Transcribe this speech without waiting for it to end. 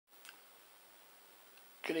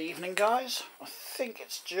Good evening, guys. I think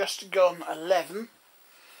it's just gone 11.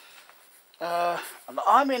 And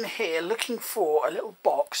I'm in here looking for a little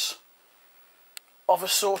box of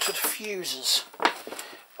assorted fuses.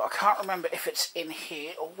 But I can't remember if it's in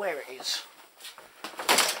here or where it is.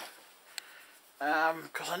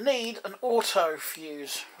 Because I need an auto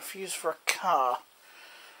fuse, a fuse for a car.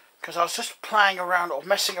 Because I was just playing around or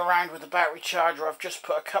messing around with the battery charger. I've just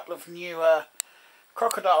put a couple of new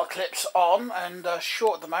crocodile clips on and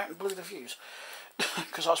shorted them out and blew the fuse.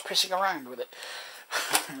 Because I was pissing around with it.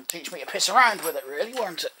 Teach me to piss around with it, really,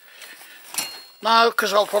 won't it? No,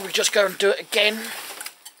 because I'll probably just go and do it again.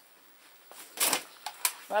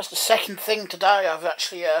 That's the second thing today I've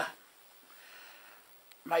actually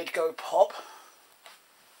made go pop.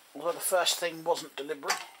 Although the first thing wasn't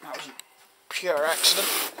deliberate. That was a pure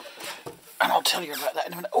accident. And I'll tell you about that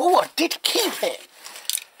in a minute. Oh, I did keep it!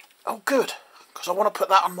 Oh, good. Because I want to put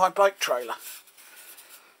that on my bike trailer.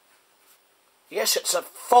 Yes, it's a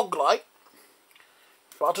fog light.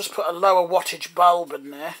 But I'll just put a lower wattage bulb in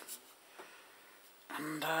there.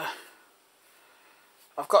 And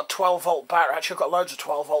I've got a 12 volt battery. Actually, I've got loads of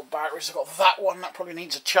 12 volt batteries. I've got that one that probably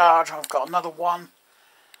needs a charge. I've got another one.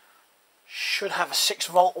 Should have a 6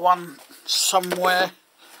 volt one somewhere.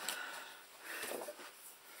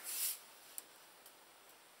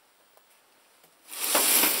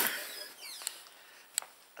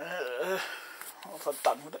 What have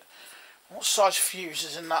I done with it? What size fuse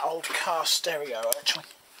is in that old car stereo, actually?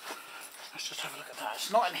 Let's just have a look at that.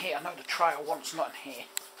 It's not in here. I know the tray I want's not in here.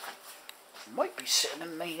 It might be sitting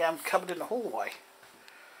in the cupboard in the hallway.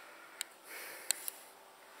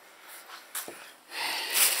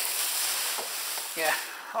 Yeah,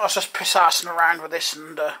 I was just piss-assing around with this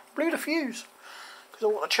and blew the fuse. Because I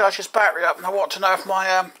want to charge this battery up and I want to know if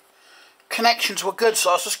my connections were good.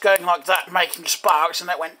 So I was just going like that, making sparks, and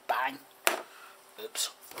that went bang.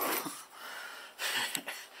 Oops.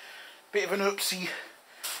 Bit of an oopsie.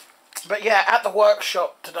 But yeah, at the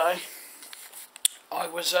workshop today, I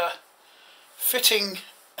was fitting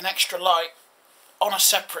an extra light on a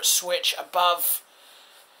separate switch above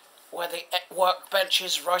where the workbench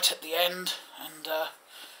is, right at the end, and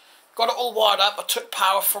got it all wired up. I took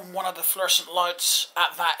power from one of the fluorescent lights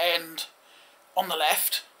at that end on the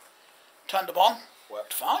left, turned them on,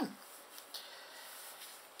 worked fine.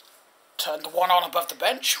 Turned the one on above the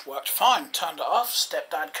bench, worked fine. Turned it off,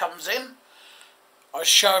 stepdad comes in. I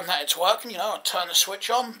show him that it's working, you know, I turn the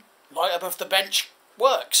switch on, light above the bench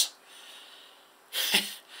works.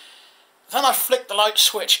 Then I flick the light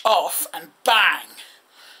switch off and bang.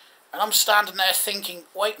 And I'm standing there thinking,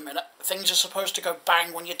 wait a minute, things are supposed to go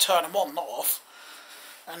bang when you turn them on, not off.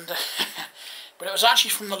 And but it was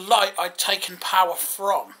actually from the light I'd taken power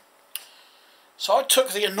from. So I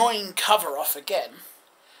took the annoying cover off again.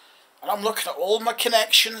 And I'm looking at all my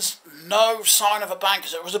connections, no sign of a bang,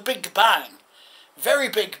 because it was a big bang. Very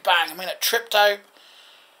big bang. I mean, it tripped out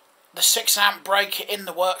the 6 amp breaker in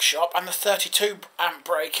the workshop and the 32 amp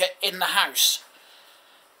breaker in the house.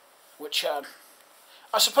 Which,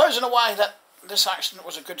 I suppose in a way that this accident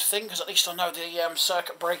was a good thing, because at least I know the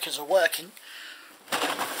circuit breakers are working.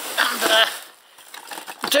 And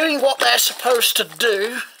doing what they're supposed to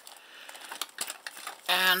do.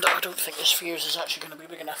 And I don't think this fuse is actually going to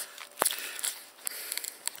be big enough.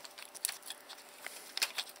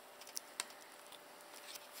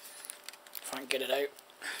 If I can get it out,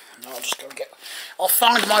 no, I'll just go and get. I'll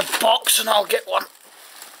find my box and I'll get one.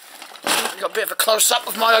 You got a bit of a close-up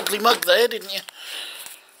of my ugly mug there, didn't you?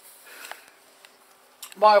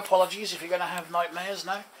 My apologies if you're going to have nightmares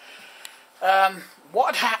now.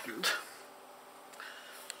 What had happened?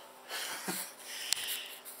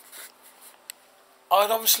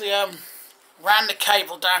 I'd obviously ran the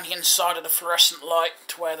cable down the inside of the fluorescent light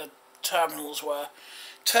to where the terminals were,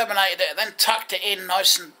 terminated it, then tucked it in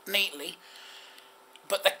nice and neatly.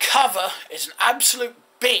 But the cover is an absolute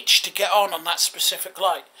bitch to get on that specific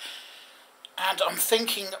light. And I'm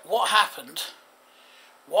thinking, what happened?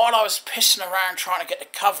 While I was pissing around trying to get the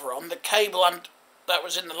cover on, the cable that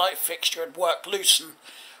was in the light fixture had worked loose and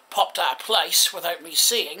popped out of place without me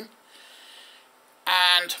seeing.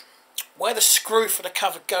 And where the screw for the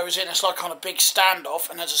cover goes in, it's like on a big standoff,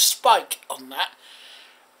 and there's a spike on that.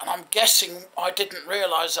 And I'm guessing I didn't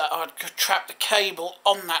realise that I'd trapped the cable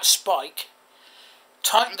on that spike,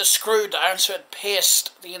 tightened the screw down so it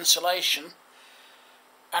pierced the insulation,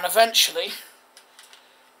 and eventually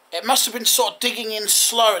it must have been sort of digging in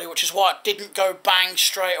slowly, which is why it didn't go bang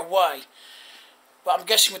straight away. But I'm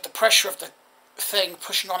guessing with the pressure of the thing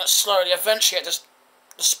pushing on it slowly, eventually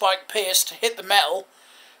the spike pierced, hit the metal,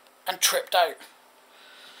 and tripped out.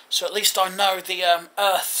 So at least I know the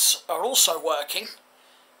earths are also working.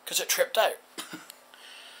 because it tripped out.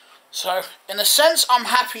 So, in a sense, I'm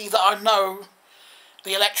happy that I know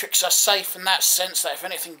the electrics are safe in that sense, that if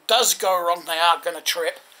anything does go wrong, they are going to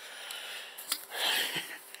trip.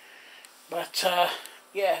 But,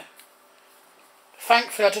 yeah.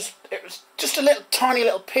 Thankfully, it was just a tiny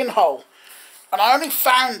little pinhole. And I only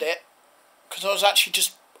found it because I was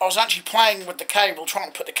actually playing with the cable,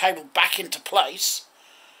 trying to put the cable back into place.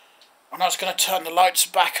 And I was going to turn the lights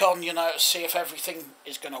back on, you know, to see if everything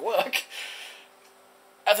is going to work.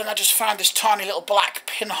 And then I just found this tiny little black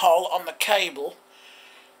pinhole on the cable.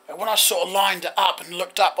 And when I sort of lined it up and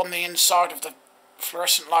looked up on the inside of the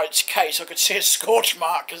fluorescent lights case, I could see a scorch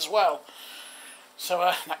mark as well.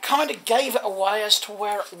 So that kind of gave it away as to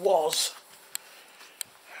where it was.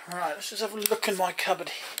 Right, let's just have a look in my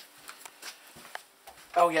cupboard.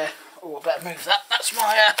 Oh yeah, oh I better move that. That's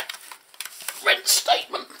my rent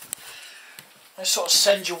statement. They sort of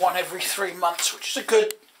send you one every 3 months, which is a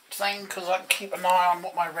good thing because I can keep an eye on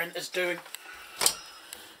what my rent is doing.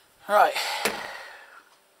 Right.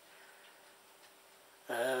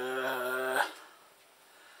 Well,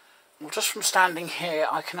 just from standing here,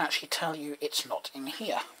 I can actually tell you it's not in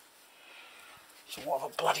here. So what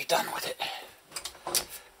have I bloody done with it?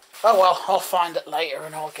 Oh well, I'll find it later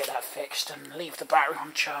and I'll get that fixed and leave the battery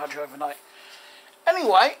on charge overnight.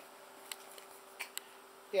 Anyway,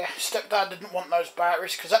 yeah, stepdad didn't want those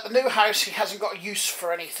batteries because at the new house he hasn't got a use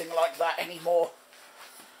for anything like that anymore.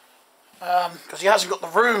 Because he hasn't got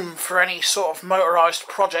the room for any sort of motorised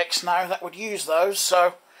projects now that would use those.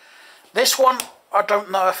 So this one, I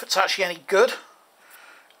don't know if it's actually any good.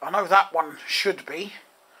 I know that one should be.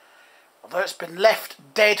 Although it's been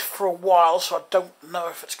left dead for a while, so I don't know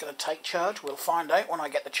if it's going to take charge. We'll find out when I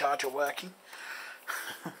get the charger working.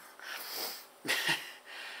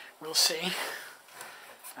 We'll see.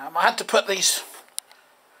 I had to put these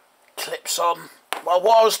clips on. Well,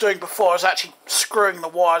 what I was doing before was actually screwing the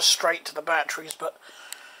wires straight to the batteries, but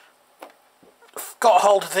got a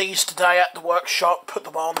hold of these today at the workshop, put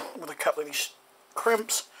them on with a couple of these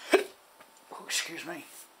crimps. Oh, excuse me.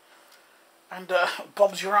 And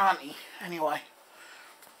Bob's your auntie, anyway.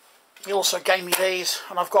 He also gave me these,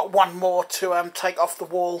 and I've got one more to take off the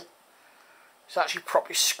wall. It's actually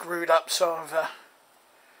properly screwed up, so I've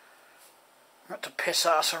got to piss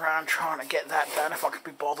ass around trying to get that done. If I could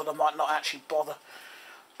be bothered, I might not actually bother.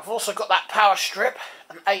 I've also got that power strip,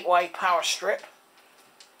 an 8-way power strip.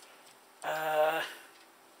 Because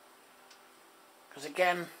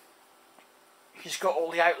again, he's got all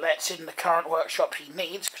the outlets in the current workshop he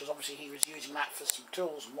needs, because obviously he was using that for some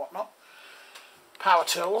tools and whatnot. Power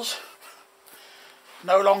tools.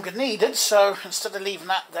 No longer needed, so instead of leaving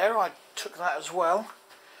that there, I took that as well.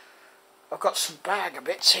 I've got some bag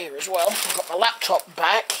bits here as well. I've got my laptop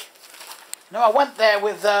back. No, I went there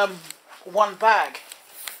with one bag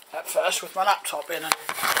at first with my laptop in, and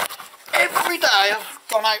every day I've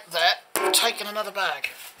gone out there and taken another bag.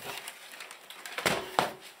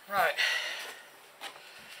 Right.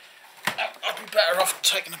 I'd be better off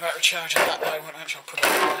taking a battery charger that way when I actually put it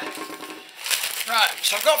away. Right,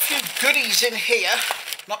 so I've got a few goodies in here,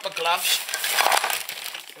 not my gloves.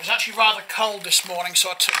 It was actually rather cold this morning, so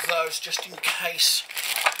I took those just in case.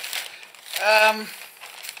 No.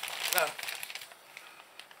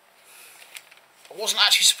 I wasn't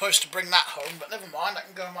actually supposed to bring that home, but never mind, I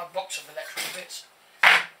can go in my box of electrical bits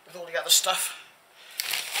with all the other stuff.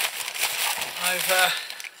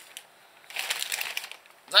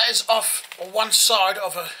 That is off one side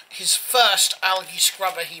of his first algae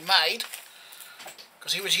scrubber he made,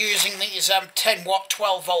 because he was using these 10 watt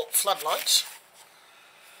 12 volt floodlights.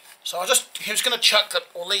 So he was going to chuck that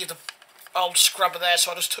or leave the old scrubber there,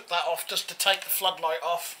 so I just took that off just to take the floodlight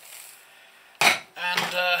off.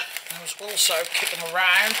 And I was also kicking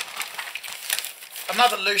around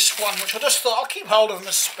another loose one, which I just thought I'll keep hold of them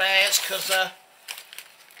as spares, because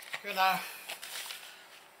you know,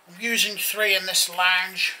 I'm using 3 in this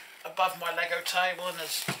lounge above my Lego table, and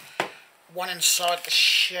there's one inside the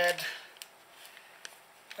shed.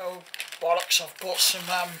 Oh bollocks, I've bought some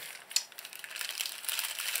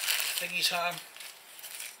thingies home.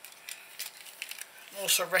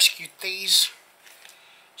 Also rescued these.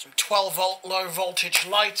 Some 12 volt low voltage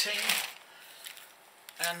lighting.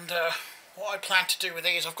 And what I plan to do with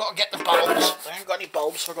these, I've got to get the bulbs. I haven't got any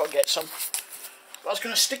bulbs, so I've got to get some. But I was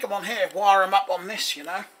going to stick them on here, wire them up on this, you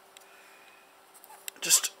know.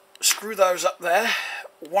 Just screw those up there,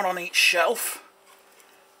 one on each shelf.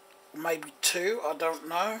 Maybe 2, I don't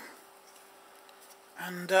know.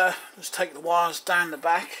 And just take the wires down the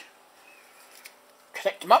back.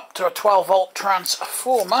 Connect them up to a 12 volt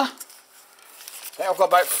transformer. I think I've got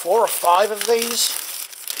about 4 or 5 of these.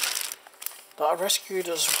 that I rescued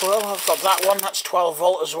as well. I've got that one, that's 12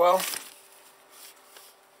 volt as well.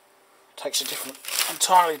 Takes a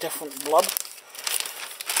entirely different blood.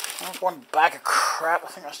 That's one bag of crap. I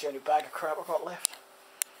think that's the only bag of crap I've got left.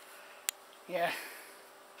 Yeah.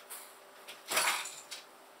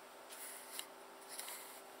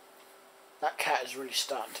 That cat is really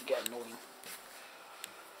starting to get annoying.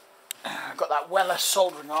 I got that Weller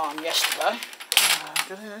soldering iron yesterday.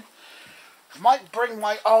 I might bring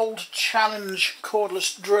my old Challenge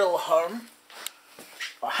cordless drill home.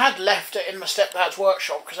 I had left it in my stepdad's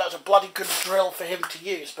workshop because that was a bloody good drill for him to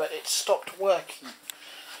use, but it stopped working.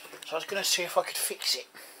 So I was going to see if I could fix it.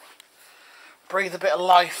 Breathe a bit of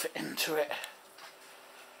life into it.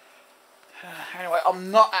 Anyway,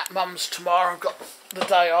 I'm not at Mum's tomorrow. I've got the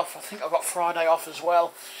day off. I think I've got Friday off as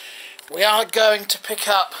well. We are going to pick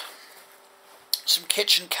up some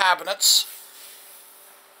kitchen cabinets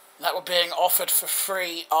that were being offered for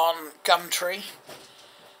free on Gumtree.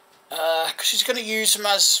 Because he's going to use them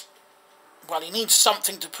as... well, he needs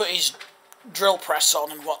something to put his drill press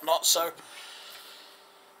on and whatnot, so...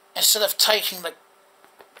 instead of taking the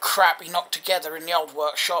crap he knocked together in the old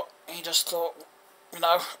workshop, he just thought... you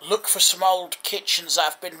know, look for some old kitchens that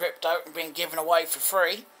have been ripped out and been given away for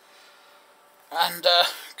free. And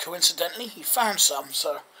coincidentally, he found some,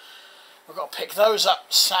 so I've got to pick those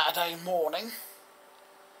up Saturday morning.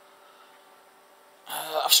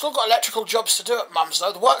 I've still got electrical jobs to do at Mum's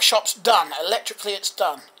though. The workshop's done. Electrically it's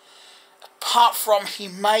done. Apart from he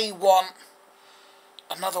may want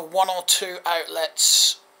another 1 or 2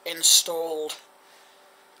 outlets installed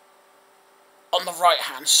on the right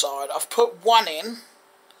hand side. I've put one in,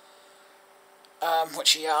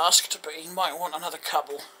 which he asked, but he might want another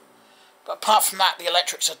couple. But apart from that, the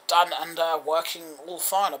electrics are done and working all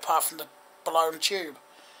fine, apart from the blown tube.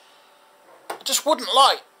 It just wouldn't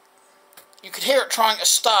light. You could hear it trying to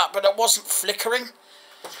start, but it wasn't flickering.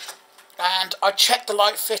 And I checked the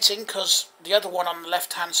light fitting, because the other one on the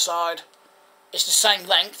left hand side is the same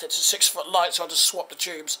length. It's a 6 foot light, so I just swapped the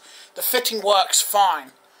tubes. The fitting works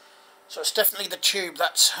fine. So it's definitely the tube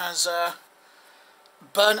that has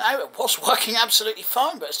burnt out. It was working absolutely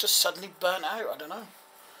fine, but it's just suddenly burnt out. I don't know.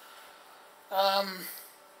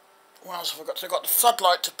 What else have I got? So I've got the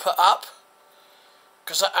floodlight to put up,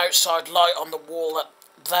 because that outside light on the wall that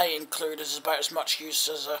they include is about as much use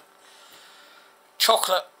as a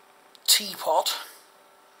chocolate teapot.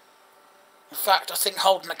 In fact, I think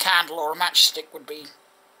holding a candle or a matchstick would be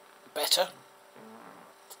better.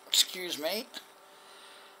 Excuse me.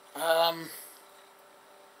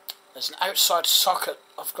 There's an outside socket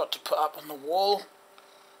I've got to put up on the wall,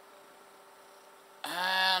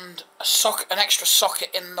 and an extra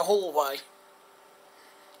socket in the hallway,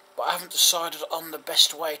 but I haven't decided on the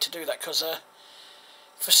best way to do that, because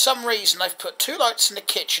for some reason they've put 2 lights in the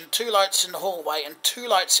kitchen, 2 lights in the hallway and 2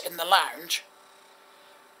 lights in the lounge,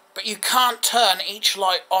 but you can't turn each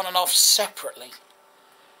light on and off separately.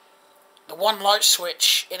 The one light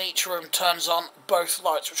switch in each room turns on both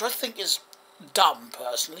lights, which I think is dumb,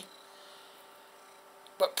 personally.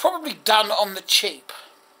 But probably done on the cheap.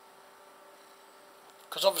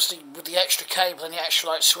 Because obviously with the extra cable and the extra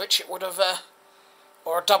light switch, it would have,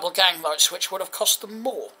 or a double gang light switch, would have cost them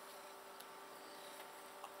more.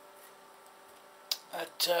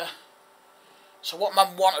 So what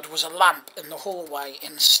Mum wanted was a lamp in the hallway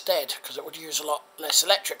instead, because it would use a lot less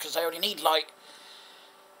electric, because they only need light.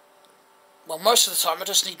 Well, most of the time I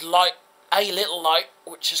just need light, a little light,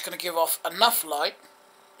 which is going to give off enough light.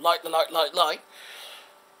 Light. I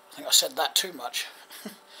think I said that too much.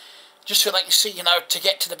 Just so they can see, you know, to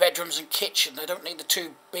get to the bedrooms and kitchen, they don't need the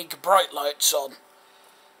 2 big bright lights on.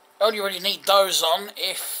 Only really need those on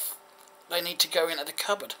if they need to go into the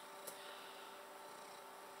cupboard.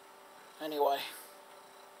 Anyway.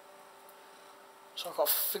 So I've got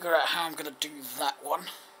to figure out how I'm going to do that one.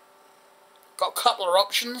 Got a couple of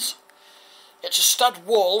options. It's a stud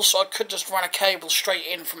wall, so I could just run a cable straight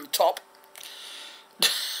in from the top.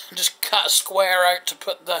 Just cut a square out to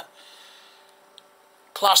put the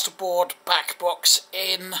plasterboard back box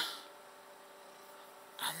in.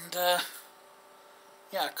 And,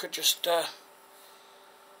 yeah, I could just,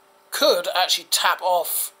 could actually tap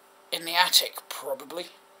off in the attic, probably.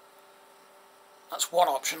 That's one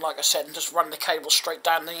option, like I said, and just run the cable straight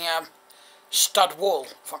down the stud wall,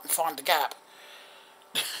 if I can find the gap.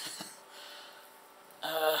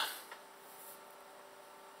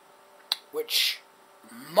 Which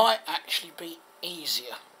might actually be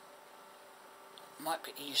easier. Might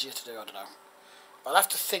be easier to do, I don't know. I'll have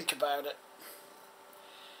to think about it.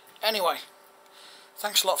 Anyway,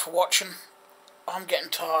 thanks a lot for watching. I'm getting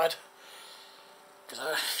tired. Because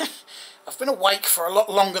I've been awake for a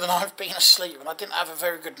lot longer than I've been asleep, and I didn't have a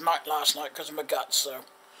very good night last night because of my guts, so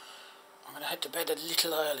I'm going to head to bed a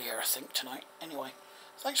little earlier, I think, tonight. Anyway,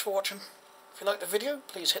 thanks for watching. If you liked the video,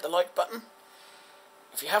 please hit the like button.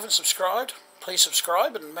 If you haven't subscribed, please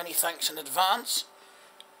subscribe, and many thanks in advance.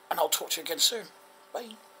 And I'll talk to you again soon.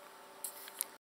 Bye.